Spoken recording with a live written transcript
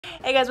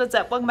Hey guys, what's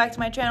up? Welcome back to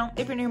my channel.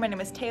 If you're new, my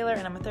name is Taylor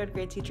and I'm a 3rd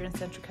grade teacher in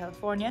Central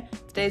California.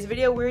 Today's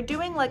video, we're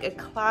doing like a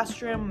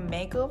classroom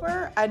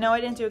makeover. I know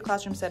I didn't do a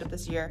classroom setup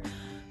this year,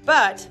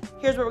 but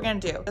here's what we're gonna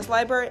do. This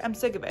library, I'm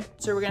sick of it,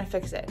 so we're gonna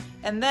fix it.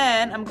 And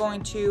then I'm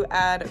going to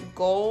add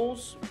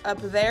goals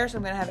up there. So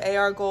I'm gonna have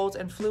AR goals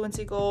and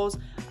fluency goals.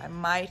 I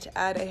might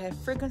add a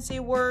frequency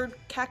word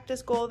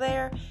cactus goal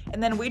there.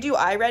 And then we do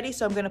iReady,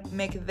 so I'm gonna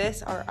make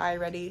this our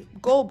iReady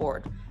goal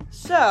board.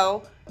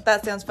 So if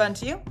that sounds fun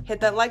to you, hit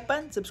that like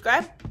button,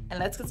 subscribe, and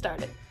let's get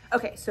started.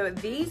 Okay, so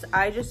these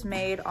I just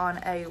made on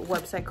a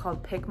website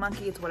called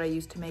PicMonkey. It's what I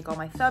use to make all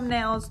my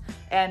thumbnails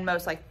and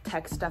most like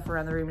text stuff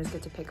around the room. Just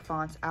get to pick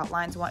fonts,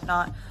 outlines, and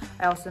whatnot.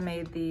 I also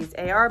made these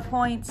AR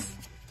points,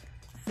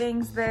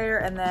 things there,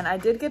 and then I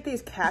did get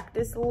these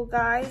cactus little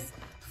guys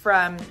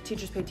from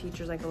Teachers Pay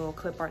Teachers, like a little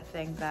clip art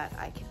thing that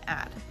I can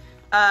add.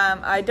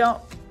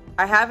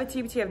 I have a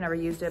TBT, I've never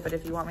used it, but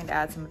if you want me to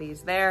add some of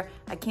these there,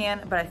 I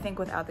can, but I think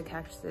without the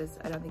cactuses,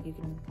 I don't think you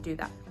can do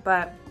that.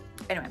 But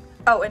anyway.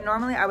 Oh, and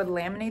normally I would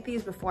laminate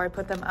these before I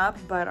put them up,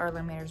 but our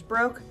laminator's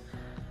broke.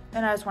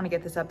 And I just want to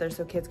get this up there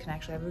so kids can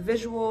actually have a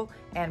visual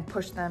and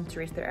push them to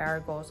reach their AR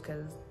goals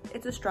because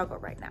it's a struggle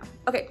right now.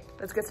 Okay,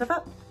 let's get stuff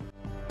up.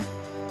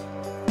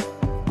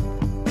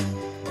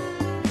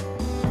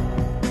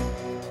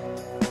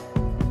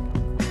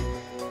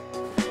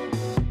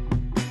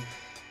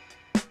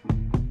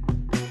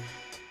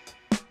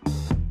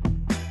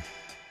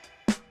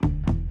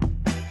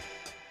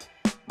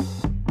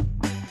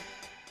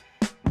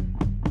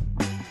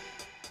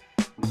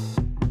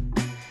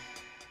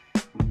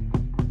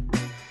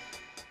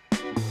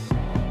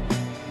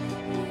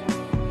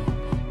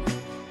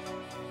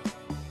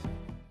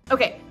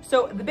 Okay,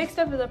 so the big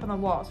stuff is up on the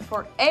walls.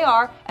 For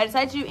AR, I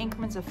decided to do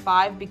increments of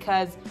 5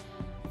 because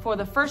for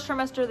the first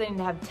trimester, they need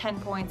to have 10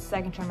 points,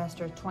 second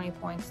trimester, 20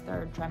 points,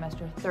 third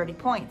trimester, 30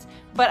 points.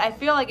 But I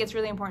feel like it's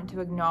really important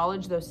to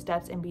acknowledge those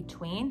steps in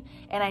between.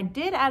 And I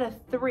did add a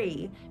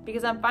 3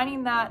 because I'm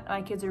finding that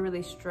my kids are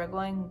really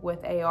struggling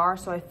with AR.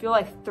 So I feel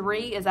like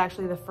 3 is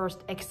actually the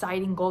first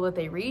exciting goal that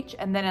they reach.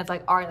 And then it's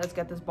like, all right, let's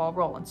get this ball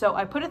rolling. So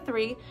I put a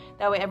 3,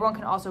 that way everyone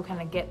can also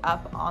kind of get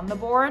up on the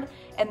board.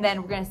 And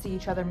then we're gonna see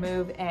each other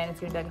move and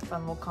it's gonna be like a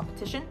fun little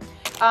competition.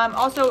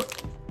 Also,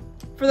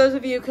 for those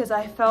of you, because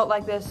I felt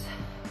like this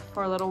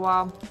for a little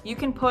while, you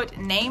can put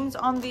names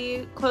on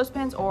the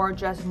clothespins or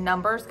just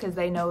numbers because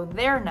they know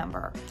their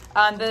number.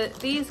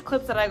 These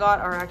clips that I got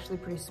are actually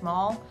pretty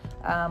small,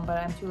 but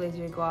I'm too lazy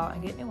to go out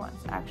and get new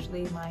ones.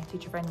 Actually, my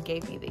teacher friend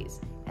gave me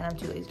these and I'm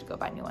too lazy to go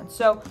buy new ones.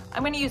 So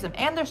I'm gonna use them,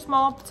 and they're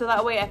small, so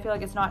that way I feel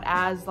like it's not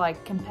as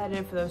like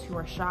competitive for those who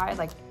are shy.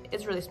 Like,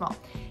 it's really small.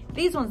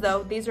 These ones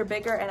though, these are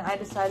bigger, and I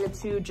decided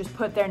to just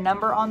put their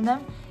number on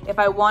them. If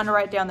I want to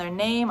write down their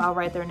name, I'll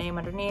write their name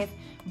underneath,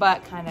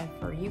 but kind of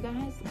for you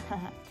guys,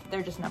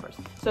 they're just numbers.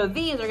 So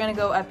these are gonna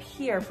go up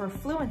here for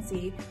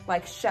fluency,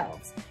 like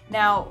shelves.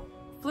 Now,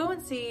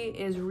 fluency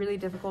is really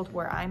difficult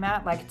where I'm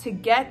at. Like, to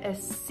get a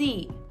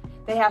C,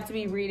 they have to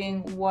be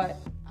reading, what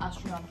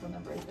astronomical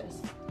number is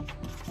this?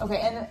 Okay,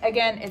 and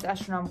again, it's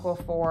astronomical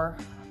for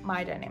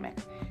my dynamic.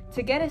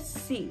 To get a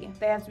C,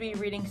 they have to be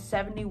reading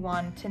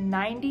 71 to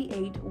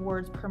 98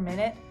 words per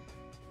minute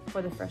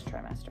for the first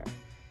trimester.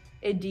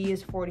 A D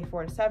is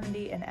 44 to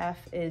 70, and F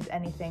is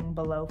anything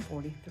below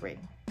 43.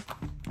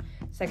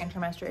 Second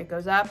trimester, it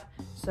goes up,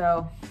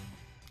 so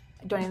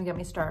don't even get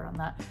me started on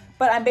that.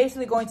 But I'm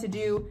basically going to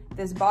do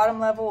this bottom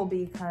level will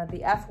be kind of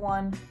the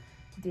F1,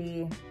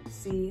 D,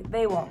 C.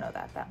 They won't know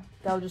that though.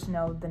 They'll just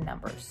know the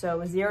numbers.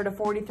 So 0 to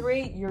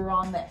 43, you're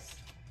on this.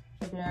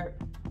 If you're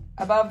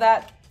above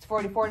that, it's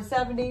 44 to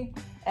 70,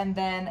 and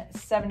then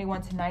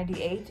 71 to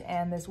 98.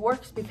 And this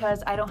works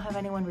because I don't have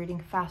anyone reading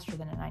faster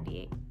than a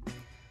 98.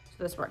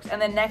 So this works.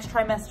 And then next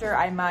trimester,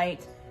 I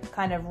might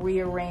kind of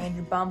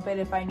rearrange, bump it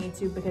if I need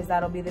to, because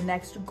that'll be the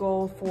next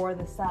goal for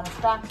the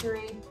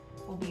satisfactory.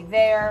 Will be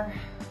there.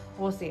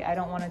 We'll see. I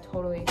don't want to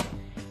totally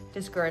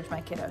discourage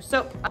my kiddos.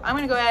 So I'm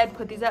gonna go ahead and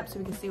put these up so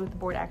we can see what the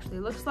board actually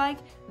looks like.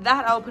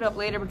 That I'll put up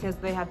later because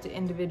they have to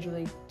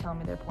individually tell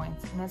me their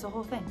points, and that's a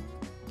whole thing.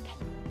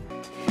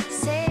 Okay.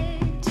 Say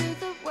to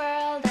the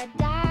world I'd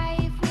die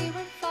if we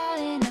were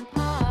falling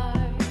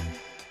apart.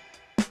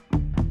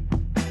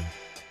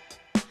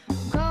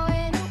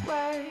 Going to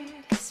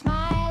work,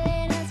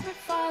 smiling as we're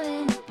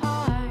falling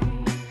apart.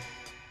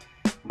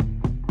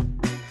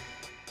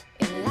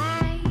 And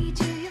lie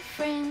to your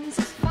friends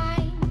is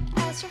fine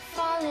as you're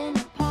falling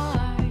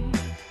apart.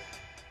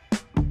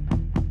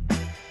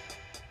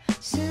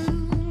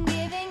 Soon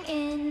giving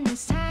in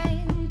this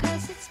time,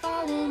 'cause it's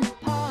falling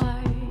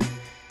apart.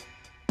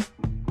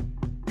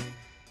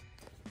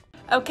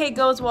 Okay,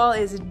 goals wall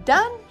is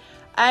done.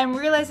 I'm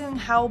realizing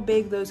how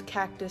big those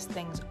cactus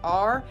things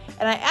are,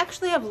 and I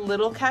actually have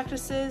little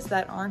cactuses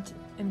that aren't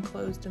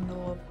enclosed in the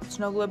little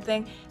snow globe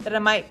thing that I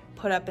might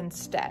put up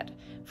instead.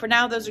 For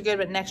now, those are good,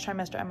 but next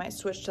trimester I might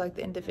switch to like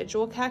the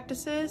individual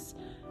cactuses.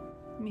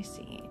 Let me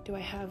see, do I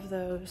have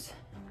those?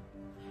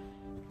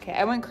 Okay,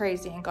 I went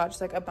crazy and got just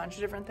like a bunch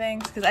of different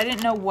things because I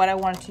didn't know what I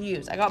wanted to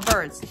use. I got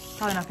birds,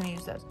 probably not gonna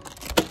use those.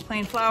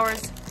 plain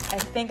flowers. I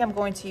think I'm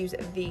going to use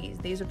these.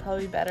 These are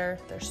probably better.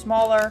 They're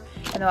smaller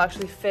and they'll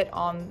actually fit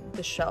on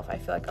the shelf, I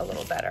feel like, a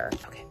little better.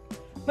 Okay,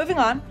 moving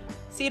on.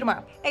 See you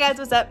tomorrow. Hey guys,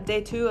 what's up? Day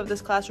 2 of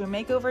this classroom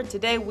makeover.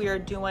 Today we are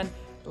doing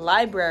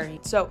library.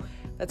 So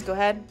let's go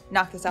ahead,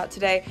 knock this out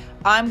today.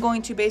 I'm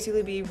going to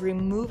basically be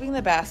removing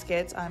the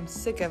baskets. I'm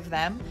sick of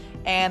them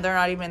and they're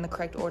not even in the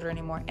correct order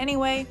anymore.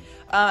 Anyway,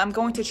 I'm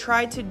going to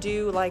try to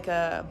do like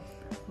a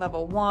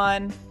level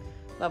 1,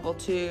 level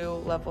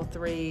 2, level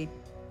 3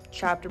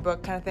 chapter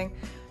book kind of thing.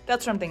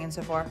 That's what I'm thinking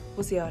so far.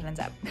 We'll see how it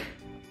ends up.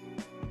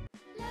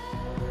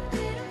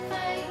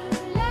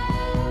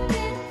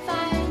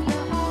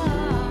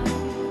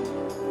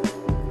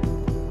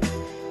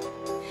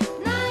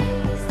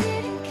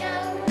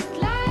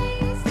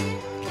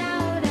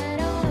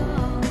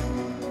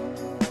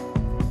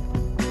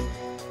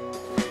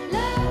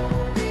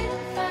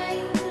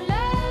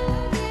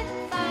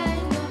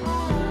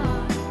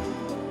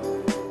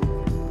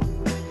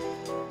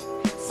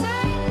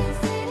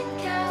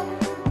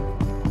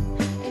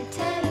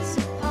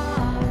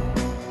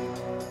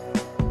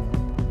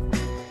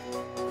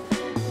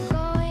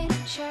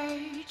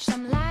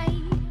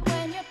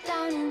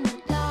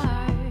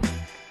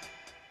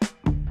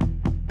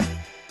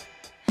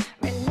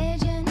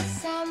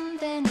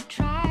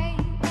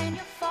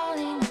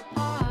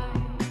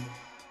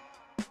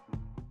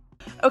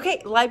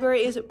 Okay,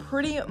 library is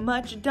pretty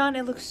much done.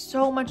 It looks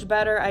so much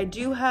better. I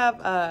do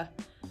have,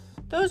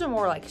 those are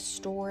more like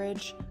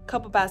storage,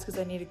 couple baskets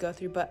I need to go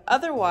through, but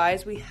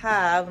otherwise we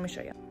have, let me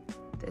show you.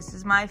 This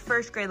is my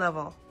first grade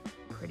level,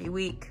 pretty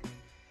weak.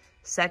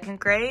 Second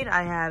grade,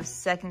 I have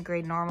second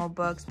grade normal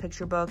books,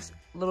 picture books,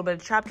 a little bit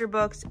of chapter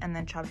books, and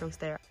then chapter books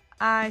there.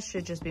 I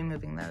should just be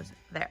moving those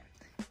there.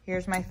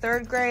 Here's my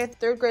third grade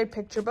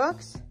picture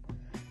books,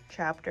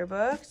 chapter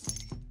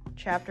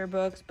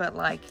books, but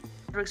like,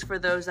 books for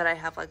those that I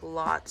have like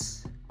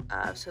lots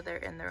of, so they're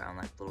in their own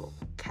like little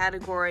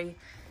category.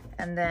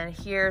 And then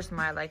here's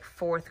my like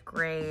 4th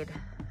grade.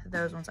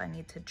 Those ones I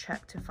need to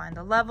check to find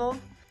the level.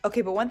 Okay,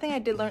 but one thing I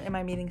did learn in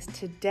my meetings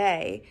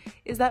today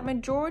is that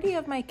majority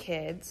of my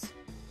kids,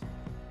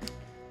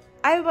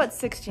 I have about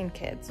 16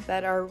 kids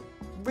that are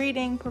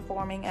reading,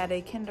 performing at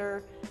a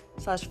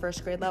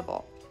kinder/1st grade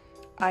level.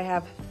 I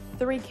have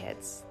 3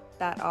 kids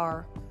that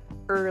are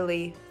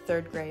early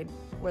 3rd grade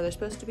where they're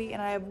supposed to be,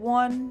 and I have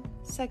 1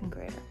 2nd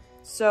grader.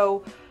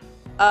 So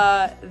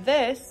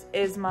this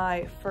is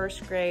my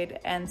 1st grade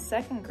and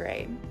 2nd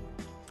grade.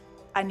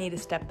 I need to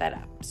step that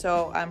up.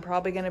 So I'm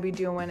probably gonna be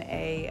doing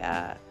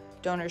a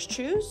donors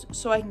choose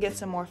so I can get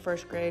some more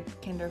 1st grade,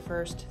 kinder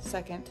 1st,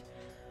 2nd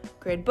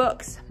grade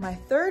books. My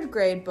 3rd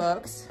grade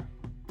books,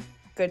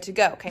 good to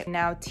go. Okay,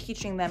 now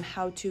teaching them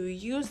how to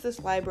use this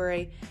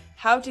library,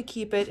 how to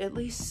keep it at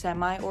least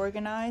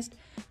semi-organized.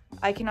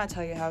 I cannot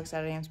tell you how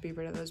excited I am to be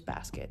rid of those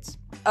baskets.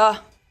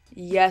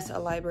 Yes, a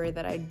library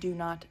that I do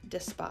not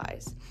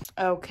despise.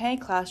 Okay,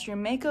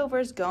 classroom makeover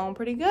is going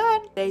pretty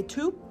good. Day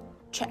 2,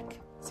 check.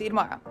 See you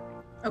tomorrow.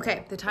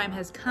 Okay, the time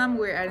has come.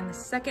 We're adding the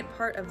second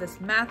part of this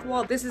math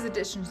wall. This is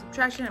addition and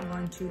subtraction. I'm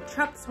going to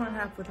chop this one in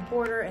half with a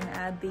border and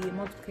add the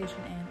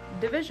multiplication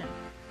and division.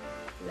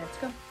 Let's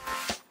go.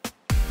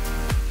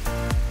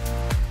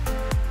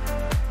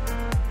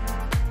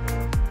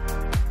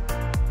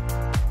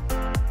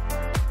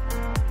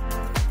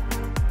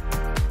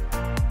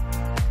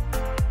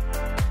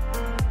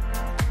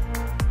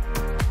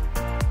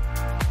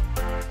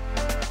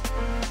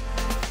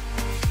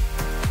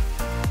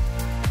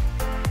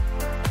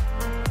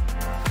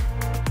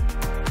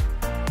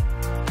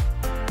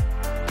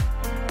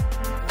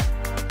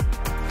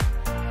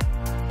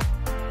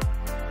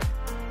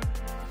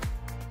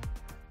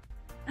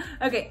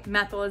 Okay,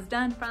 math wall is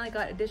done. Finally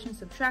got addition,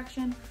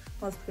 subtraction,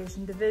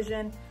 multiplication,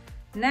 division.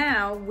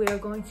 Now we're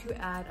going to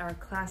add our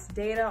class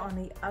data on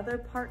the other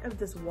part of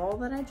this wall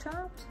that I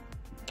chopped.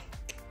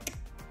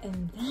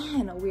 And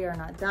then we are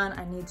not done.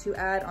 I need to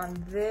add on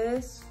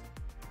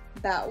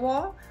that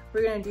wall,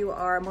 we're gonna do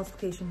our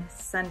multiplication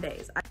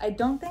Sundaes. I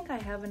don't think I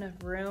have enough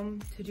room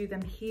to do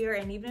them here.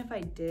 And even if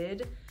I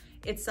did,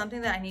 it's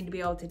something that I need to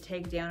be able to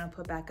take down and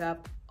put back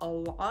up a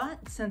lot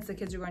since the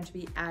kids are going to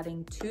be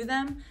adding to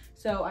them.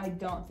 So I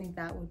don't think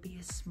that would be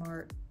a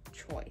smart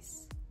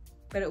choice,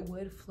 but it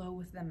would flow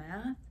with the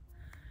math.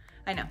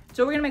 I know.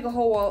 So we're gonna make a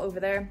whole wall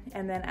over there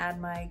and then add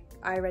my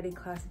iReady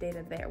class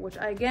data there, which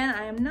again,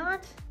 I am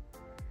not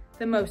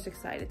the most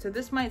excited. So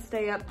this might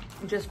stay up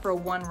just for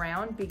one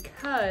round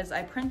because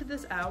I printed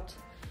this out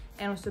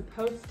and was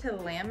supposed to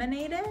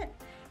laminate it,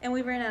 and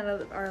we ran out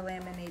of our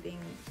laminating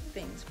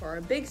things for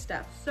our big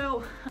stuff.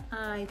 So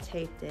I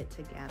taped it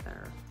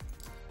together.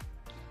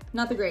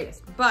 Not the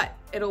greatest, but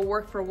it'll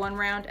work for one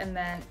round, and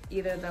then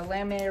either the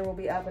laminator will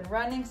be up and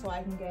running so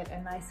I can get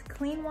a nice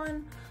clean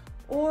one,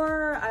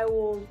 or I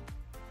will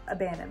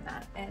abandon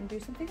that and do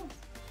something else.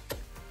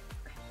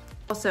 Okay.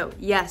 Also,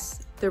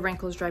 yes, the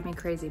wrinkles drive me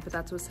crazy, but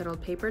that's what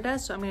settled paper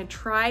does. So I'm gonna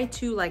try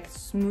to like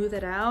smooth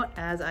it out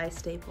as I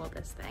staple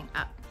this thing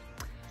up.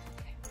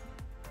 Okay.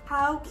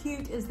 How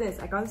cute is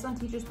this? I got this on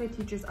Teachers Pay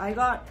Teachers. I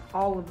got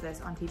all of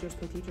this on Teachers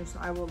Pay Teachers, so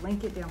I will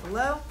link it down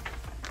below.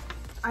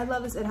 I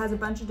love this. It has a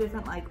bunch of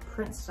different like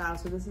print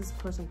styles. So this is of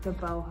course like the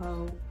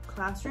boho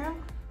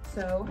classroom.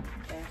 So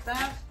there's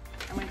that.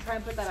 I'm gonna try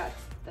and put that at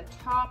the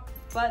top,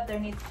 but there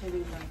needs to be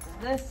room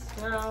for this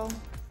girl.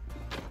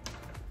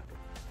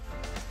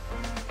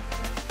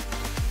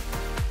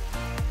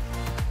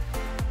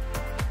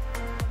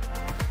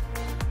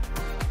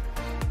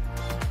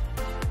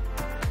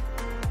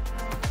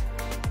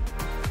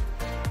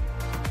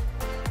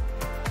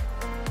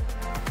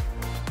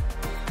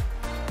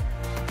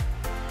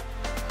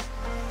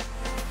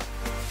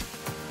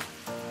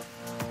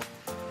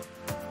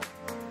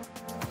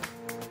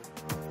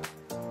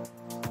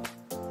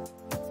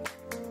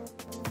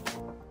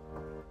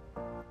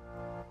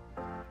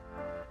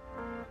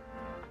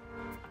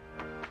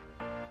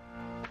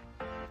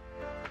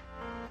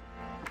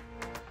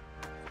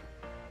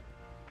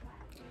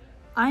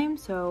 I am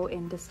so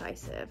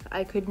indecisive.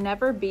 I could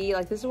never be,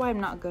 like, this is why I'm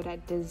not good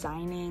at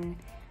designing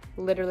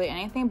literally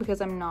anything,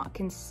 because I'm not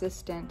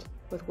consistent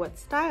with what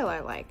style I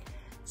like.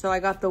 So I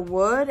got the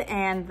wood,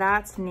 and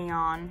that's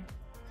neon,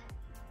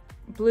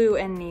 blue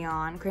and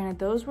neon. Granted,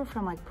 those were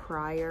from like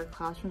prior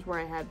classrooms where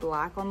I had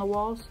black on the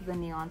walls, so the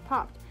neon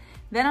popped.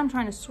 Then I'm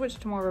trying to switch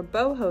to more of a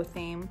boho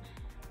theme,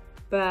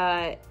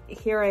 but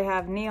here I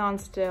have neon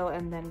still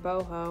and then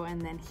boho, and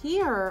then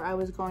here I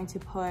was going to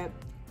put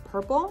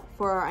purple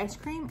for our ice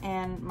cream,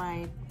 and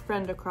my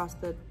friend across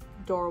the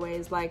doorway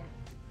is like,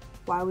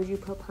 why would you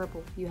put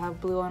purple? You have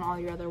blue on all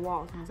your other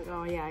walls. And I was like,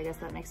 oh yeah, I guess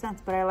that makes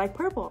sense, but I like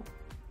purple.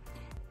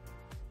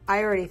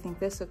 I already think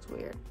this looks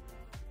weird,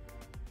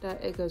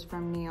 that it goes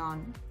from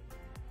neon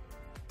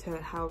to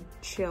how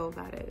chill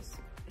that is.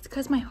 It's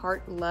because my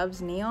heart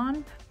loves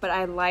neon, but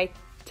I like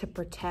to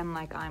pretend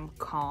like I'm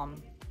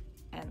calm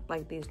and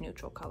like these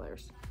neutral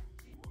colors.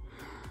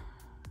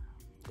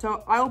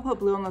 So I will put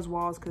blue on those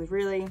walls because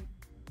really,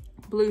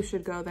 blue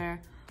should go there,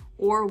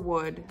 or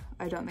wood.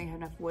 I don't think I have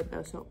enough wood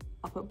though, so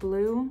I'll put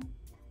blue.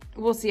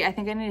 We'll see. I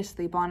think I need to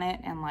sleep on it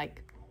and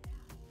like,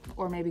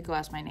 or maybe go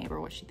ask my neighbor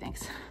what she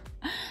thinks.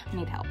 I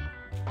need help.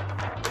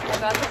 I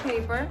got the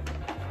paper.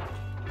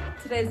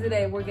 Today's the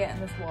day we're getting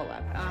this wall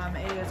up.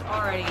 It is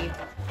already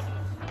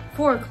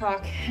 4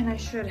 o'clock and I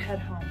should head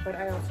home, but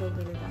I also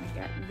really want to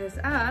get this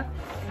up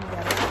and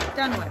get it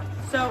done with.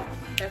 So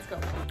let's go.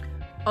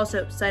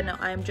 Also, side note,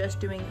 I am just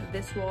doing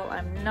this wall.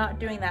 I'm not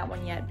doing that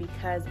one yet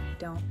because I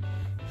don't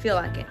feel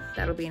like it.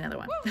 That'll be another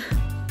one.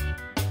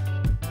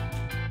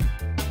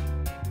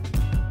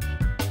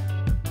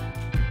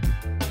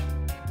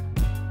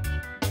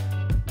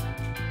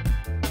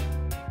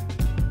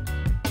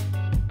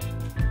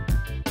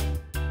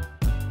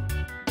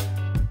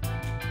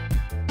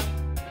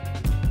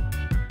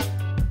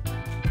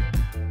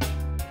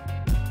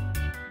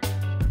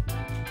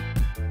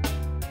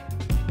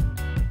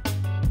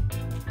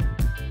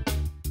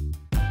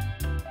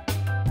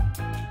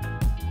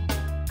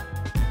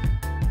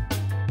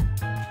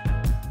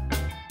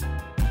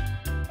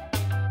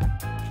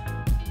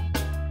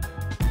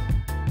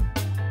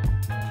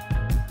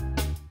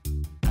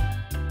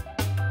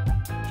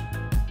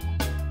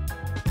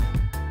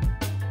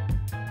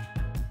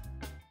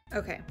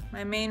 Okay,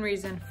 my main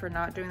reason for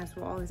not doing this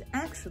wall is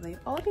actually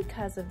all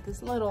because of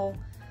this little,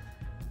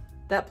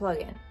 that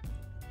plug-in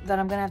that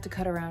I'm gonna have to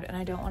cut around, and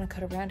I don't wanna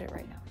cut around it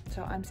right now.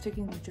 So I'm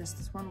sticking with just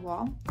this one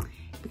wall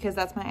because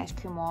that's my ice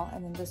cream wall,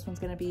 and then this one's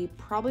gonna be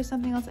probably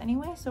something else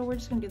anyway, so we're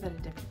just gonna do that a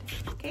different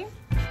day, okay?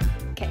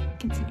 Okay,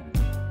 continue.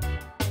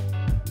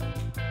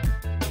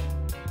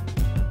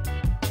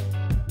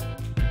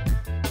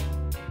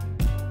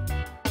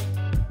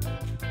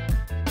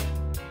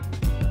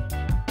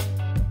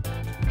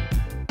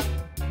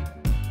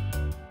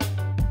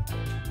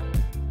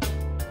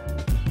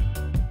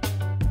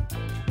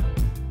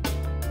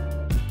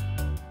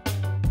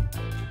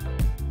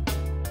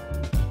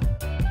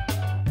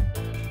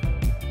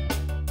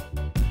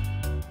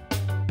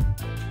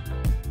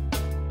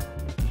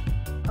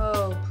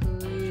 Oh,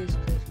 please,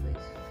 please, please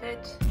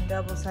fit.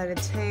 Double-sided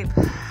tape.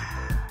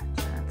 I'm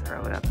trying to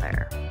throw it up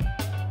there.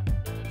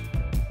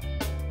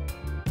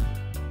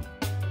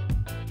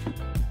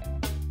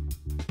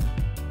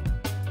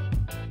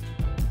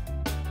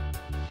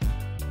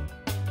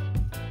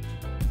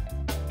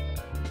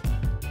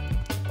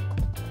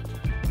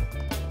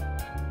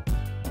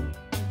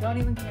 Don't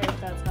even care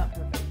if that's not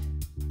perfect.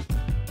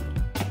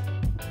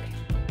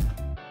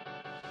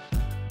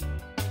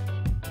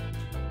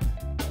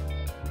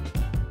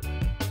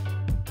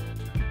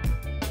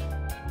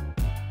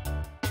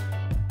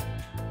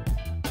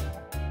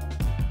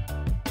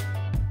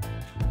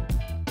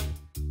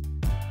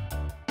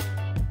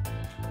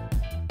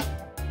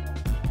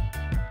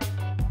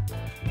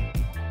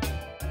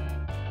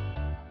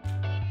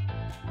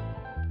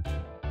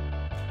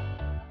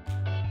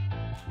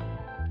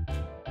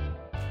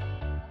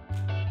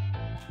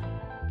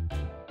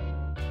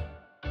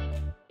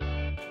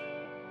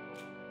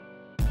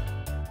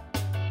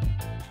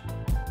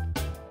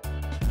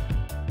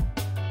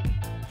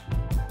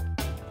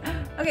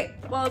 Okay,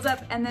 well, it's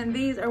up, and then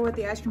these are what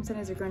the ice cream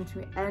sundaes are going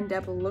to end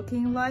up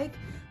looking like.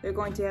 They're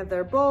going to have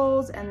their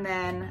bowls, and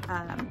then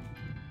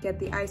get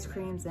the ice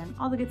creams and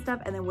all the good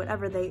stuff, and then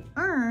whatever they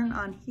earn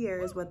on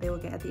here is what they will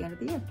get at the end of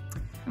the year.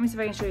 Let me see if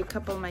I can show you a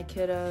couple of my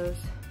kiddos.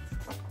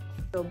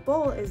 So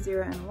bowl is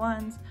 0 and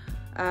 1s,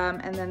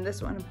 and then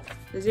this one,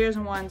 the 0s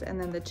and 1s, and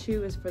then the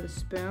 2 is for the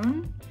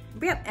spoon.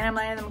 But yeah, and I'm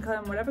letting them color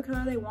in whatever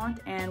color they want,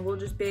 and we'll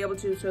just be able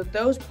to, so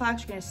those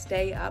plaques are gonna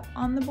stay up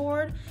on the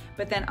board,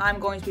 but then I'm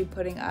going to be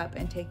putting up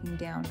and taking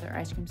down their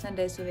ice cream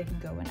sundaes so they can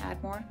go and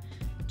add more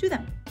to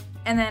them.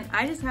 And then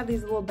I just have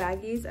these little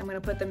baggies. I'm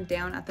gonna put them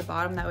down at the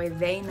bottom, that way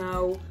they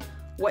know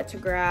what to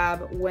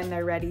grab when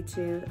they're ready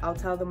to. I'll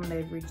tell them when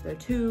they've reached their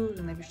 2s,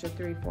 and they've reached their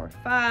 3, 4,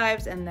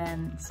 5s, and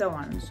then so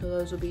on. So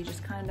those will be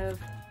just kind of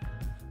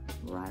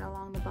right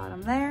along the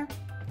bottom there.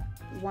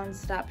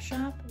 One-stop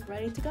shop,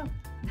 ready to go.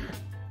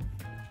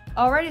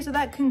 Alrighty, so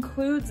that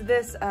concludes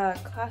this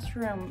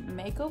classroom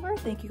makeover.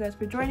 Thank you guys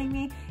for joining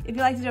me. If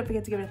you liked it, don't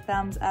forget to give it a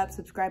thumbs up,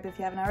 subscribe if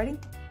you haven't already,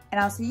 and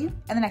I'll see you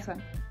in the next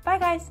one. Bye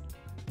guys.